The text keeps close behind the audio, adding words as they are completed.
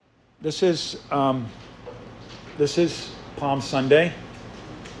This is Palm Sunday,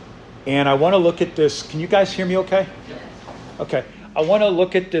 and I want to look at this. Can you guys hear me okay? Okay. I want to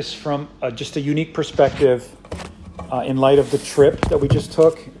look at this from just a unique perspective in light of the trip that we just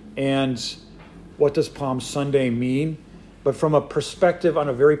took, and what does Palm Sunday mean, but from a perspective on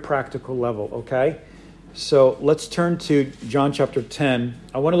a very practical level, okay? So let's turn to John chapter 10.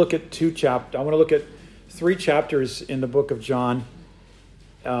 I want to look at three chapters in the book of John.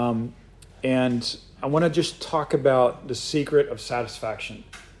 And I want to just talk about the secret of satisfaction,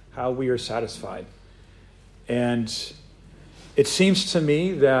 how we are satisfied. And it seems to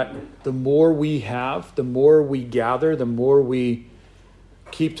me that the more we have, the more we gather, the more we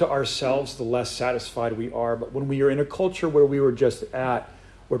keep to ourselves, the less satisfied we are. But when we are in a culture where we were just at,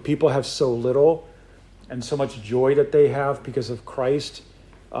 where people have so little and so much joy that they have because of Christ,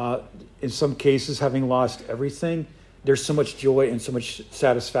 in some cases having lost everything, there's so much joy and so much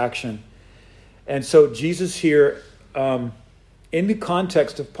satisfaction. And so Jesus here, in the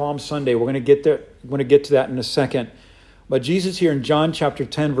context of Palm Sunday, we're going to get there. We're going to get to that in a second. But Jesus here in John chapter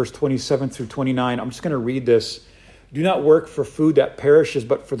 10, verse 27 through 29, I'm just going to read this. Do not work for food that perishes,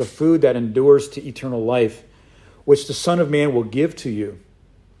 but for the food that endures to eternal life, which the Son of Man will give to you.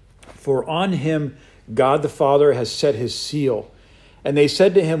 For on him God the Father has set his seal. And they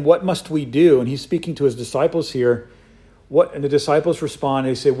said to him, what must we do? And he's speaking to his disciples here. And the disciples respond,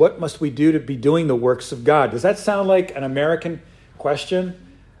 and they say, what must we do to be doing the works of God? Does that sound like an American question?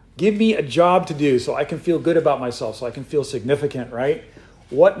 Give me a job to do so I can feel good about myself, so I can feel significant, right?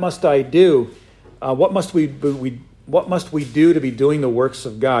 What must I do? What must we do to be doing the works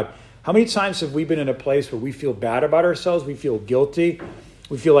of God? How many times have we been in a place where we feel bad about ourselves? We feel guilty.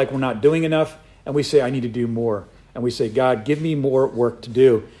 We feel like we're not doing enough. And we say, I need to do more. And we say, God, give me more work to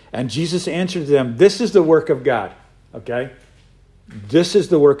do. And Jesus answered them, this is the work of God. Okay? This is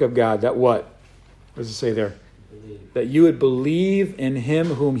the work of God. That what? What does it say there? Believe. That you would believe in him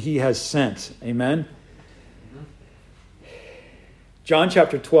whom he has sent. Amen? Mm-hmm. John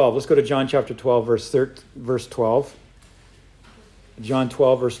chapter 12. Let's go to John chapter 12, verse 12. John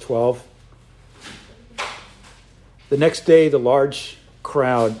 12, verse 12. The next day, the large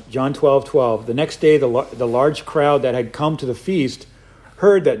crowd, John 12, 12. The next day, the large crowd that had come to the feast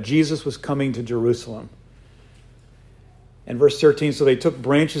heard that Jesus was coming to Jerusalem. And verse 13, so they took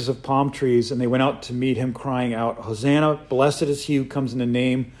branches of palm trees and they went out to meet him, crying out, Hosanna, blessed is he who comes in the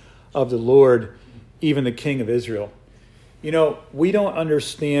name of the Lord, even the King of Israel. You know, we don't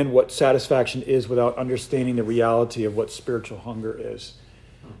understand what satisfaction is without understanding the reality of what spiritual hunger is.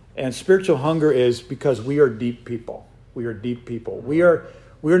 And spiritual hunger is because we are deep people. We are deep people. We are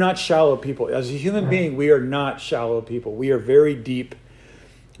not shallow people. As a human being, we are not shallow people. We are very deep.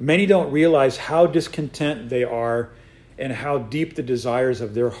 Many don't realize how discontent they are and how deep the desires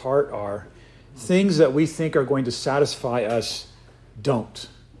of their heart are. Things that we think are going to satisfy us don't.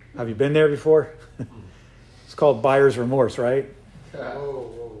 Have you been there before? It's called buyer's remorse, right?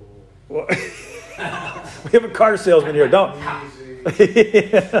 Well, we have a car salesman here. Don't.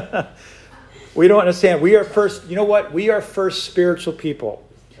 We don't understand. We are first, you know what? We are first spiritual people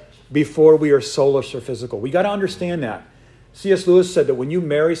before we are soulish or physical. We got to understand that. C.S. Lewis said that when you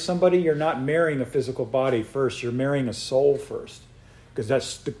marry somebody, you're not marrying a physical body first. You're marrying a soul first. Because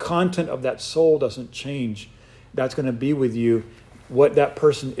that's the content of that soul doesn't change. That's going to be with you. What that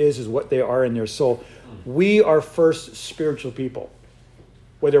person is what they are in their soul. We are first spiritual people.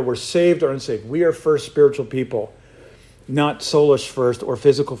 Whether we're saved or unsaved, we are first spiritual people. Not soulish first or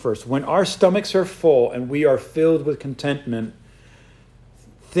physical first. When our stomachs are full and we are filled with contentment,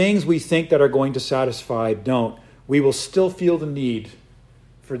 things we think that are going to satisfy don't. We will still feel the need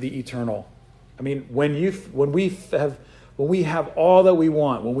for the eternal. I mean, when we have all that we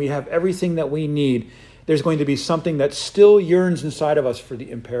want, when we have everything that we need, there's going to be something that still yearns inside of us for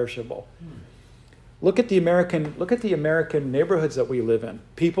the imperishable. Look at the American neighborhoods that we live in.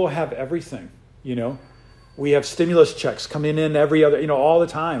 People have everything, you know. We have stimulus checks coming in every other, all the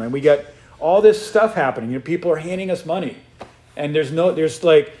time, and we get all this stuff happening. People are handing us money, and there's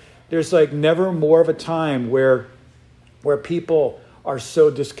never more of a time where people are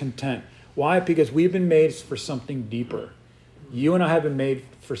so discontent. Why? Because we've been made for something deeper. You and I have been made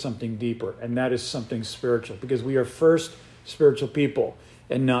for something deeper, and that is something spiritual, because we are first spiritual people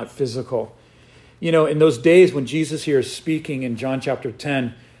and not physical. In those days when Jesus here is speaking in John chapter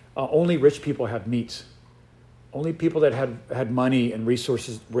 10, only rich people had meat. Only people that had money and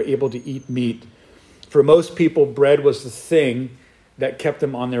resources were able to eat meat. For most people, bread was the thing that kept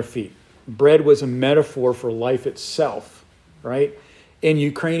them on their feet. Bread was a metaphor for life itself, right? In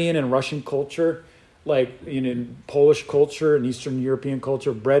Ukrainian and Russian culture, Like in Polish culture and Eastern European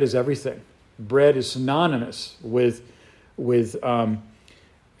culture, bread is everything. Bread is synonymous with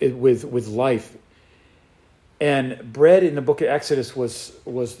life. And bread in the book of Exodus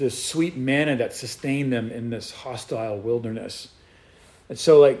was this sweet manna that sustained them in this hostile wilderness. And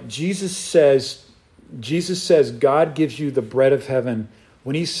so like Jesus says, God gives you the bread of heaven.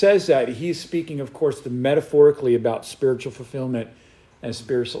 When he says that, he's speaking, of course, metaphorically about spiritual fulfillment and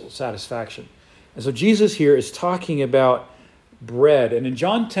spiritual satisfaction. And so Jesus here is talking about bread. And in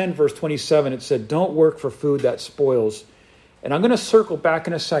John 10, verse 27, it said, don't work for food that spoils. And I'm going to circle back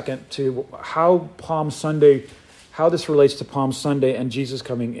in a second to how this relates to Palm Sunday and Jesus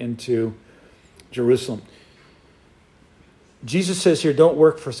coming into Jerusalem. Jesus says here, don't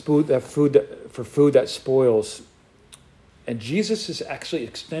work for food that spoils. And Jesus is actually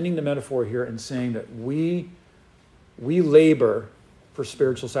extending the metaphor here and saying that we labor for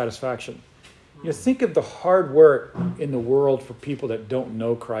spiritual satisfaction. Think of the hard work in the world for people that don't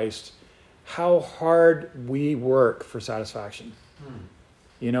know Christ, how hard we work for satisfaction.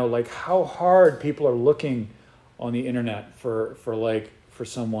 Like how hard people are looking on the internet for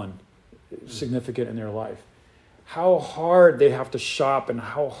someone significant in their life. How hard they have to shop and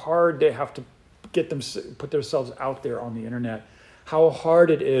how hard they have to put themselves out there on the internet. How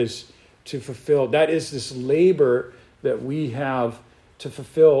hard it is to fulfill. That is this labor that we have to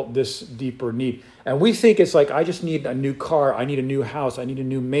fulfill this deeper need. And we think it's like, I just need a new car, I need a new house, I need a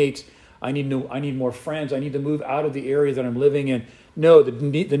new mate, I need more friends, I need to move out of the area that I'm living in. No, the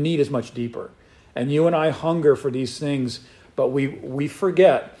need is much deeper. And you and I hunger for these things, but we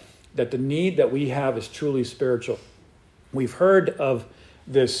forget that the need that we have is truly spiritual. We've heard of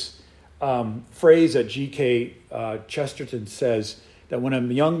this phrase that G.K. Chesterton says, that when a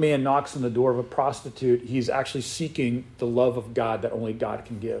young man knocks on the door of a prostitute, he's actually seeking the love of God that only God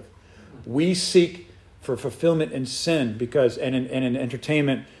can give. We seek for fulfillment in sin and in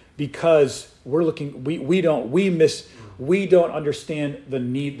entertainment because we don't understand the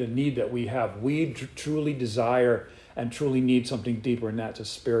need that we have. We truly desire and truly need something deeper, and that's a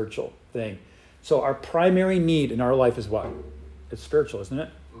spiritual thing. So our primary need in our life is what? It's spiritual, isn't it?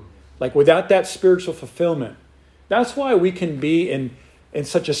 Like without that spiritual fulfillment, that's why we can be in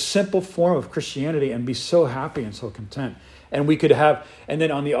such a simple form of Christianity and be so happy and so content. And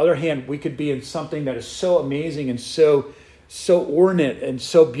then on the other hand, we could be in something that is so amazing and so ornate and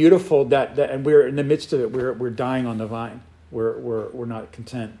so beautiful and we're in the midst of it. We're dying on the vine. We're not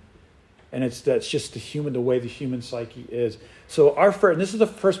content. And that's just the way the human psyche is. So and this is the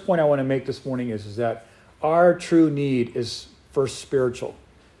first point I want to make this morning is that our true need is first spiritual.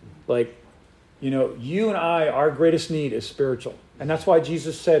 Like, you and I, our greatest need is spiritual. And that's why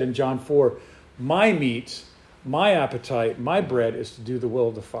Jesus said in John 4, my meat, my appetite, my bread is to do the will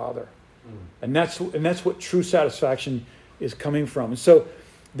of the Father. And that's what true satisfaction is coming from. And so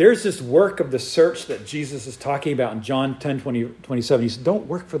there's this work of the search that Jesus is talking about in John 10, 27. He said, don't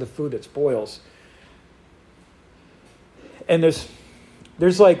work for the food that spoils. And there's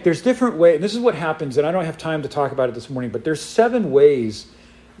different ways, and this is what happens, and I don't have time to talk about it this morning, but there's 7 ways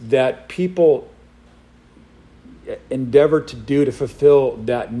that people endeavor to do to fulfill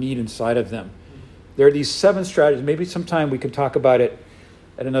that need inside of them. There are these 7 strategies. Maybe sometime we can talk about it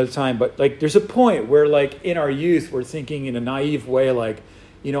at another time, but there's a point where in our youth, we're thinking in a naive way,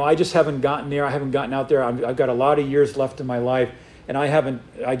 I just haven't gotten there. I haven't gotten out there. I've got a lot of years left in my life, and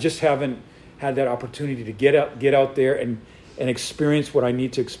I just haven't had that opportunity to get out there and experience what I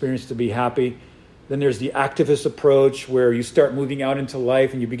need to experience to be happy. Then there's the activist approach where you start moving out into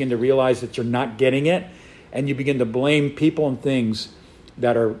life and you begin to realize that you're not getting it, and you begin to blame people and things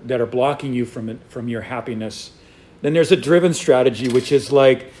that are blocking you from your happiness. Then there's a driven strategy, which is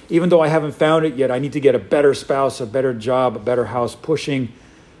even though I haven't found it yet, I need to get a better spouse, a better job, a better house, pushing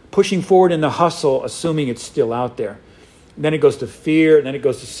forward in the hustle, assuming it's still out there. And then it goes to fear, and then it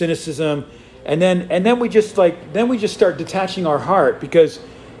goes to cynicism, and then we just start detaching our heart, because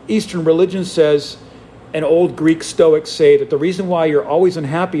Eastern religion says, and old Greek Stoics say, that the reason why you're always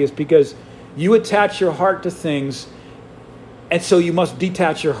unhappy is because you attach your heart to things, and so you must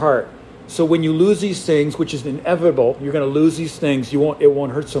detach your heart. So when you lose these things, which is inevitable, you're going to lose these things. It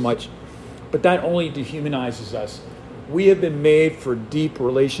won't hurt so much, but that only dehumanizes us. We have been made for deep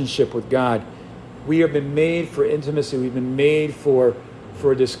relationship with God. We have been made for intimacy. We've been made for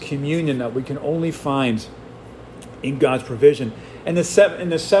this communion that we can only find in God's provision. And the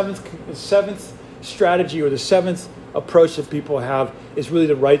seventh strategy, or the 7th approach that people have, is really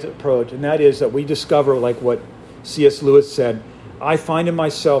the right approach, and that is that we discover, like what C.S. Lewis said, I find in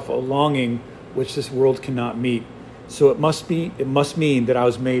myself a longing which this world cannot meet. So it must mean that I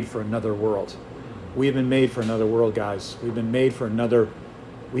was made for another world. We have been made for another world, guys. We have been made for another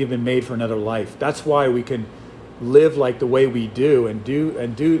life. That's why we can live like the way we do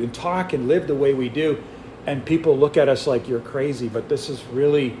and talk and live the way we do. And people look at us like you're crazy, but this is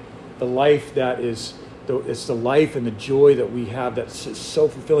really the life it's the life and the joy that we have that's so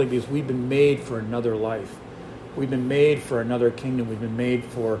fulfilling, because we've been made for another life. We've been made for another kingdom. We've been made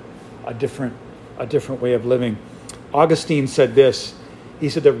for a different way of living. Augustine said this. He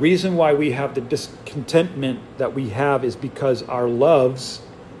said the reason why we have the discontentment that we have is because our loves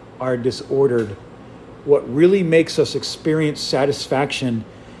are disordered. What really makes us experience satisfaction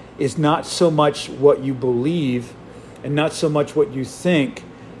is not so much what you believe and not so much what you think,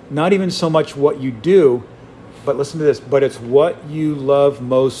 not even so much what you do, but listen to this, but it's what you love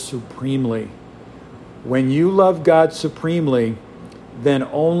most supremely. When you love God supremely, then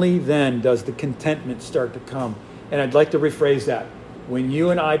only then does the contentment start to come. And I'd like to rephrase that. When you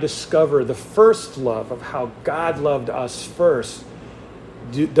and I discover the first love of how God loved us first,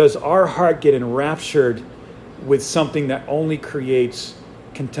 does our heart get enraptured with something that only creates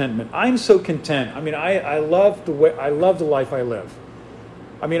contentment? I'm so content. I mean, I love the life I live.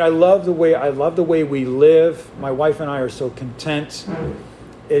 I mean, I love the way we live. My wife and I are so content.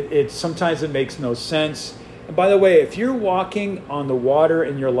 Sometimes it makes no sense. And by the way, if you're walking on the water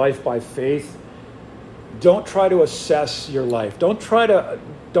in your life by faith, don't try to assess your life. Don't try to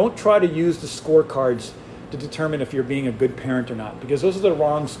use the scorecards to determine if you're being a good parent or not, because those are the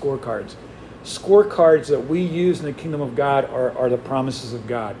wrong scorecards. Scorecards that we use in the kingdom of God are the promises of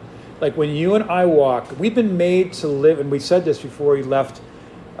God. Like when you and I walk, we've been made to live, and we said this before we left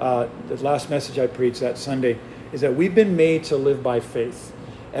the last message I preached that Sunday, is that we've been made to live by faith.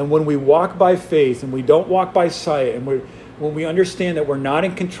 And when we walk by faith and we don't walk by sight, and when we understand that we're not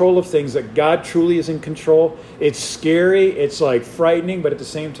in control of things, that God truly is in control, it's scary, it's like frightening, but at the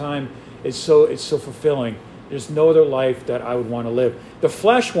same time, it's so fulfilling. There's no other life that I would want to live. The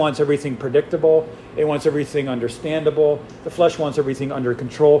flesh wants everything predictable. It wants everything understandable. The flesh wants everything under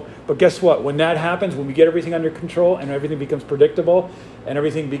control. But guess what? When that happens, when we get everything under control and everything becomes predictable and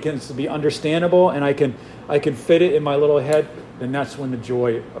everything begins to be understandable and I can fit it in my little head, then that's when the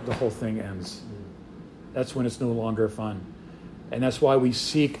joy of the whole thing ends. That's when it's no longer fun. And that's why we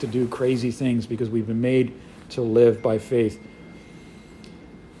seek to do crazy things, because we've been made to live by faith.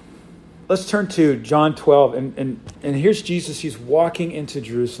 Let's turn to John 12, and here's Jesus. He's walking into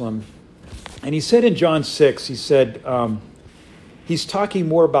Jerusalem, and he said in John 6, he said, he's talking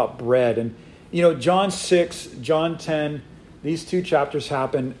more about bread. And, John 6, John 10, these two chapters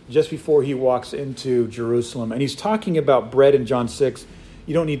happen just before he walks into Jerusalem. And he's talking about bread in John 6.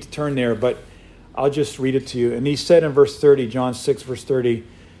 You don't need to turn there, but I'll just read it to you. And he said in verse 30, John 6, verse 30,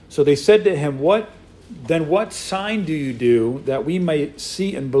 so they said to him, what sign do you do that we may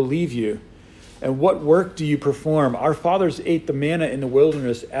see and believe you? And what work do you perform? Our fathers ate the manna in the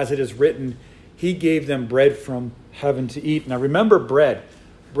wilderness, as it is written, he gave them bread from heaven to eat. Now remember bread.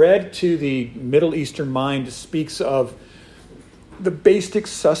 Bread to the Middle Eastern mind speaks of the basic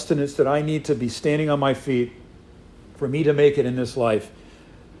sustenance that I need to be standing on my feet for me to make it in this life.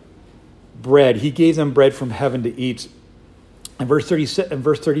 Bread. He gave them bread from heaven to eat. In verse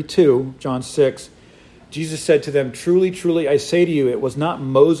 32, John 6, Jesus said to them, truly, truly, I say to you, it was not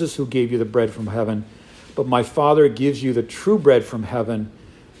Moses who gave you the bread from heaven, but my Father gives you the true bread from heaven.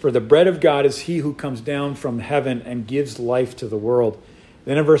 For the bread of God is he who comes down from heaven and gives life to the world.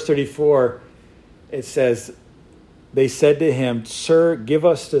 Then in verse 34, it says, they said to him, sir, give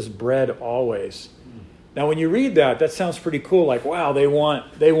us this bread always. Now, when you read that sounds pretty cool. Like, wow, they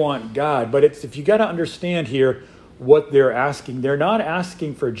want God. But if you got to understand here what they're asking. They're not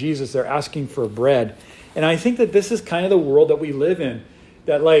asking for Jesus. They're asking for bread. And I think that this is kind of the world that we live in.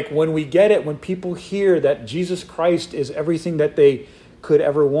 That like when we get it, when people hear that Jesus Christ is everything that they could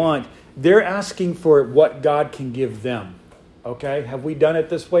ever want, they're asking for what God can give them. Okay? Have we done it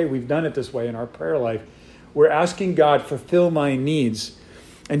this way? We've done it this way in our prayer life. We're asking God, fulfill my needs.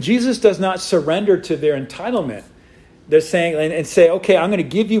 And Jesus does not surrender to their entitlement. They're saying, and say, okay, I'm going to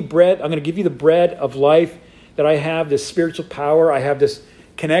give you bread. I'm going to give you the bread of life that I have, this spiritual power. I have this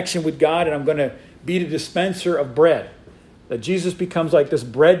connection with God, and I'm going to be the dispenser of bread. That Jesus becomes like this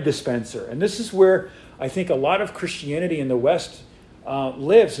bread dispenser. And this is where I think a lot of Christianity in the West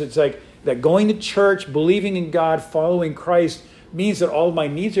lives. It's like that going to church, believing in God, following Christ means that all of my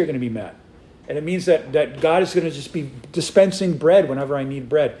needs are going to be met. And it means that God is going to just be dispensing bread whenever I need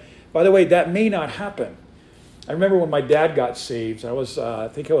bread. By the way, that may not happen. I remember when my dad got saved. I was, I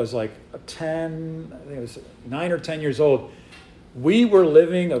think I was like 10, I think it was 9 or 10 years old. We were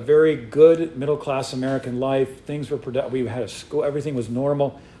living a very good middle-class American life. Things were we had a school. Everything was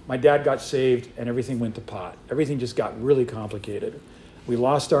normal. My dad got saved and everything went to pot. Everything just got really complicated. We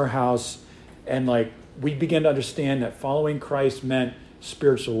lost our house, and we began to understand that following Christ meant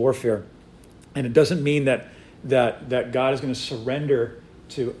spiritual warfare. And it doesn't mean that God is going to surrender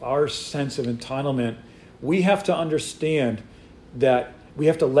to our sense of entitlement. We have to understand that we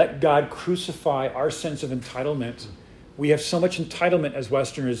have to let God crucify our sense of entitlement. We have so much entitlement as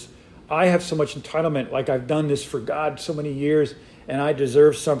Westerners. I have so much entitlement, like I've done this for God so many years, and I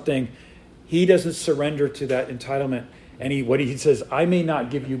deserve something. He doesn't surrender to that entitlement. And he says, I may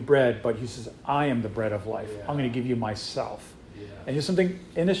not give you bread, but he says, I am the bread of life. I'm going to give you myself. Yeah. And there's something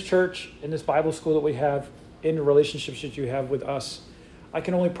in this church, in this Bible school that we have, in the relationships that you have with us, I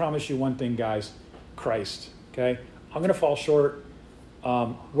can only promise you one thing, guys: Christ. Okay? I'm going to fall short.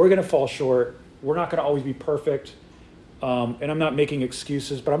 We're going to fall short. We're not going to always be perfect. And I'm not making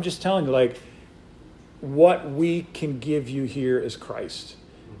excuses, but I'm just telling you, what we can give you here is Christ.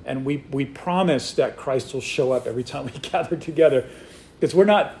 And we promise that Christ will show up every time we gather together. Because we're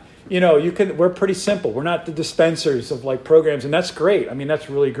not, we're pretty simple. We're not the dispensers of programs, and that's great. I mean, that's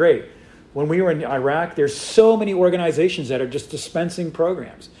really great. When we were in Iraq, there's so many organizations that are just dispensing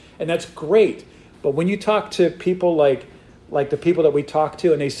programs, and that's great. But when you talk to people like the people that we talked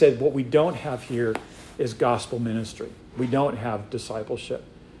to, and they said, what we don't have here is gospel ministry. We don't have discipleship.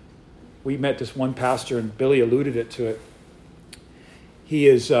 We met this one pastor, and Billy alluded to it.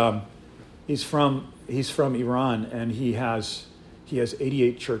 He's from Iran, and he has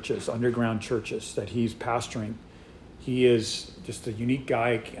 88 churches, underground churches that he's pastoring. He is just a unique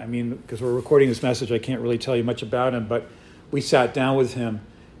guy. I mean, because we're recording this message, I can't really tell you much about him, but we sat down with him,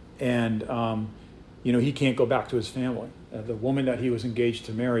 and he can't go back to his family. The woman that he was engaged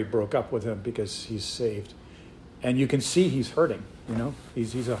to marry broke up with him because he's saved, and you can see he's hurting.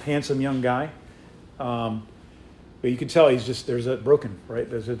 He's a handsome young guy. But you can tell there's a broken, right?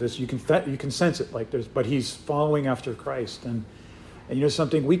 There's this, you can sense it, but he's following after Christ. And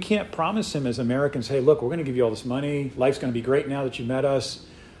something, we can't promise him as Americans, hey, look, we're going to give you all this money. Life's going to be great now that you met us.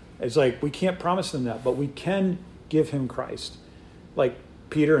 It's we can't promise them that, but we can give him Christ. Like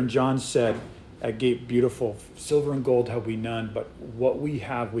Peter and John said at Gate Beautiful, silver and gold have we none, but what we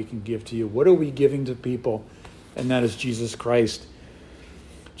have we can give to you. What are we giving to people? And that is Jesus Christ.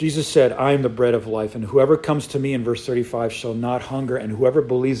 Jesus said, I am the bread of life, and whoever comes to me, in verse 35, shall not hunger, and whoever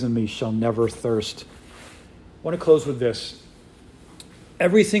believes in me shall never thirst. I want to close with this.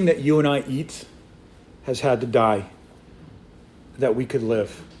 Everything that you and I eat has had to die that we could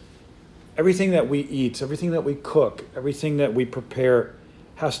live. Everything that we eat, everything that we cook, everything that we prepare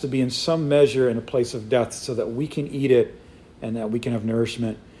has to be in some measure in a place of death so that we can eat it and that we can have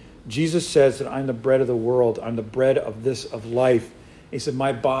nourishment. Jesus says that I'm the bread of the world. I'm the bread of life. He said,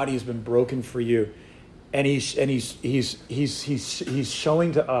 my body has been broken for you. And he's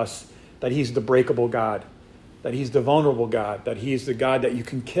showing to us that he's the breakable God, that he's the vulnerable God, that he's the God that you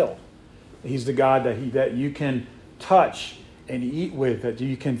can kill. He's the God that you can touch and eat with, that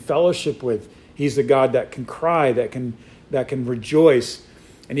you can fellowship with. He's the God that can cry, that can rejoice.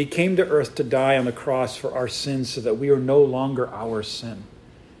 And he came to earth to die on the cross for our sins so that we are no longer our sin.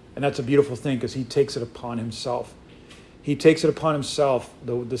 And that's a beautiful thing because he takes it upon himself. He takes it upon himself,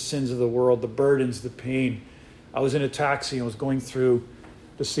 the sins of the world, the burdens, the pain. I was in a taxi and was going through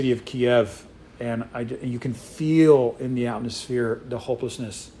the city of Kiev, and you can feel in the atmosphere the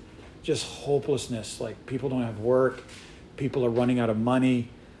hopelessness, just hopelessness. Like people don't have work, people are running out of money,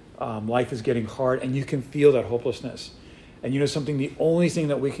 life is getting hard, and you can feel that hopelessness. And something, the only thing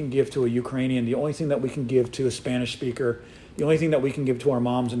that we can give to a Ukrainian, the only thing that we can give to a Spanish speaker, the only thing that we can give to our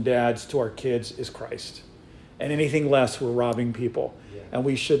moms and dads, to our kids, is Christ. And anything less, we're robbing people. Yeah. And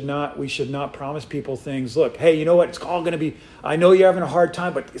we should not promise people things. Look, hey, you know what? It's all going to be, I know you're having a hard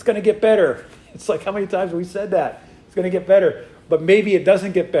time, but it's going to get better. It's like, how many times have we said that? It's going to get better. But maybe it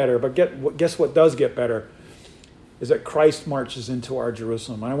doesn't get better. But guess what does get better? Is that Christ marches into our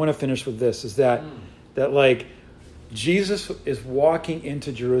Jerusalem. And I want to finish with this, is that Jesus is walking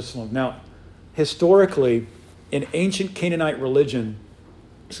into Jerusalem. Now, historically, in ancient Canaanite religion,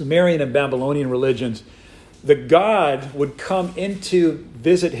 Sumerian and Babylonian religions, the God would come in to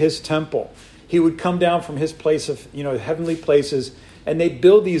visit his temple. He would come down from his place of, heavenly places, and they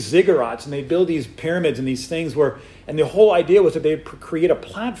build these ziggurats, and they build these pyramids and these things and the whole idea was that they'd create a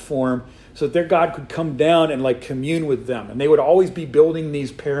platform so that their God could come down and commune with them. And they would always be building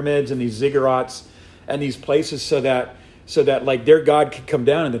these pyramids and these ziggurats and these places so that their God could come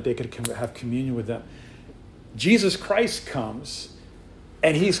down and that they could have communion with them. Jesus Christ comes,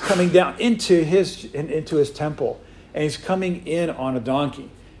 and he's coming down into his temple, and he's coming in on a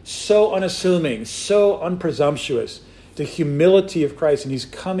donkey, so unassuming, so unpresumptuous, the humility of Christ. And he's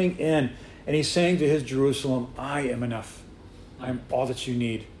coming in and he's saying to his Jerusalem, I am enough. I am all that you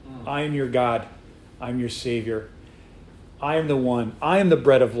need. I am your God. I'm your Savior. I am the one. I am the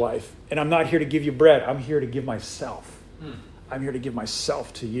bread of life. And I'm not here to give you bread. I'm here to give myself. I'm here to give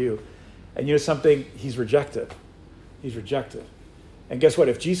myself to you. And you know something? He's rejected. He's rejected. And guess what?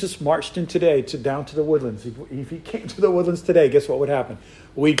 If Jesus marched in today down to the Woodlands, if he came to the Woodlands today, guess what would happen?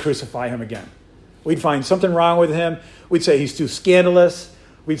 We'd crucify him again. We'd find something wrong with him. We'd say he's too scandalous.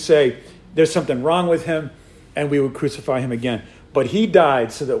 We'd say there's something wrong with him, and we would crucify him again. But he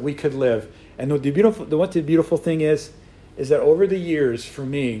died so that we could live. And what the beautiful thing is that over the years for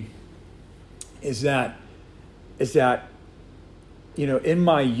me is that you know, in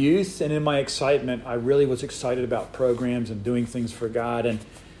my youth and in my excitement, I really was excited about programs and doing things for God, and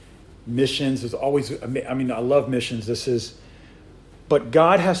missions is always, I mean, I love missions. But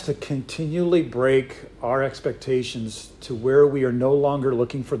God has to continually break our expectations to where we are no longer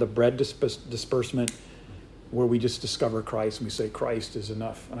looking for the bread disbursement, where we just discover Christ and we say Christ is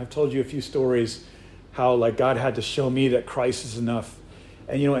enough. And I've told you a few stories how like God had to show me that Christ is enough.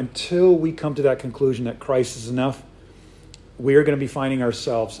 And you know, until we come to that conclusion that Christ is enough, we are going to be finding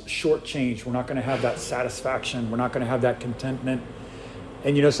ourselves shortchanged. We're not going to have that satisfaction. We're not going to have that contentment.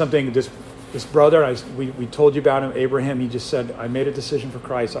 And you know something, this brother, we told you about him, Abraham, he just said, I made a decision for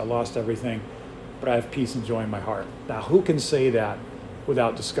Christ. I lost everything, but I have peace and joy in my heart. Now, who can say that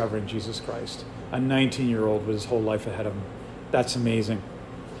without discovering Jesus Christ? A 19-year-old with his whole life ahead of him. That's amazing.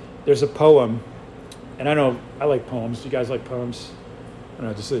 There's a poem, and I know I like poems. Do you guys like poems? I don't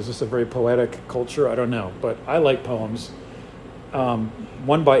know, is this a very poetic culture? I don't know, but I like poems.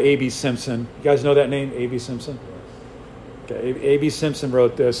 One by A.B. Simpson. You guys know that name, A.B. Simpson? Okay, A.B. Simpson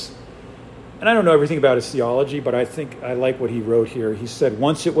wrote this. And I don't know everything about his theology, but I think I like what he wrote here. He said,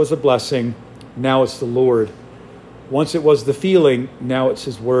 once it was a blessing, now it's the Lord. Once it was the feeling, now it's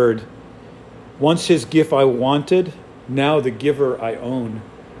his word. Once his gift I wanted, now the giver I own.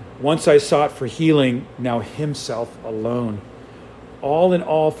 Once I sought for healing, now himself alone. All in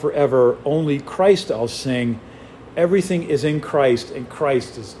all forever, only Christ I'll sing. Everything is in Christ, and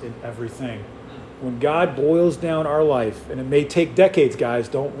Christ is in everything. When God boils down our life, and it may take decades, guys,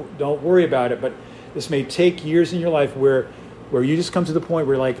 don't worry about it, but this may take years in your life where you just come to the point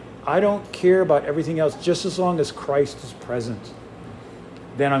where you're like, I don't care about everything else, just as long as Christ is present,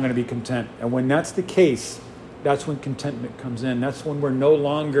 then I'm going to be content. And when that's the case, that's when contentment comes in. That's when we're no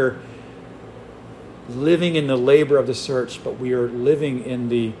longer living in the labor of the search, but we are living in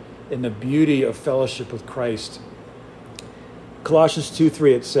the beauty of fellowship with Christ. Colossians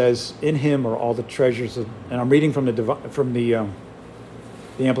 2:3, it says, in him are all the treasures of, and I'm reading from the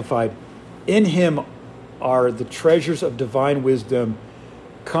Amplified. In him are the treasures of divine wisdom,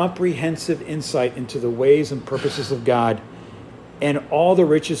 comprehensive insight into the ways and purposes of God, and all the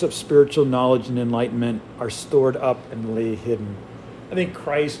riches of spiritual knowledge and enlightenment are stored up and lay hidden. I think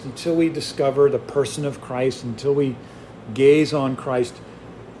Christ, until we discover the person of Christ, until we gaze on Christ,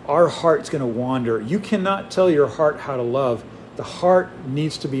 our heart's going to wander. You cannot tell your heart how to love. The heart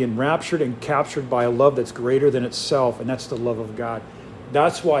needs to be enraptured and captured by a love that's greater than itself, and that's the love of God.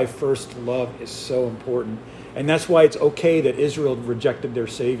 That's why first love is so important. And that's why it's okay that Israel rejected their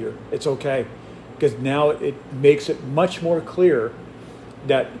Savior. It's okay. Because now it makes it much more clear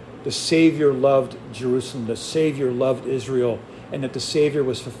that the Savior loved Jerusalem, the Savior loved Israel, and that the Savior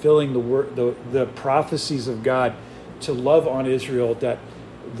was fulfilling the prophecies of God to love on Israel,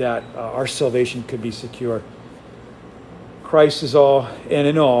 that our salvation could be secure. Christ is all and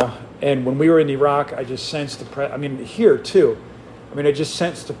in all. And when we were in Iraq, I just sensed here too. I just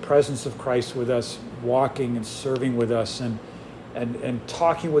sensed the presence of Christ with us, walking and serving with us, and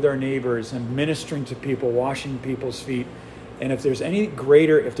talking with our neighbors and ministering to people, washing people's feet. And if there's any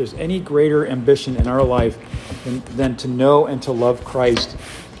greater ambition in our life than to know and to love Christ,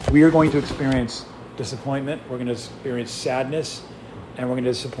 we are going to experience disappointment. We're going to experience sadness, and we're going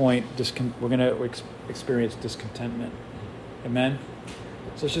to experience discontentment. Amen.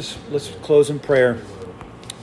 So let's close in prayer.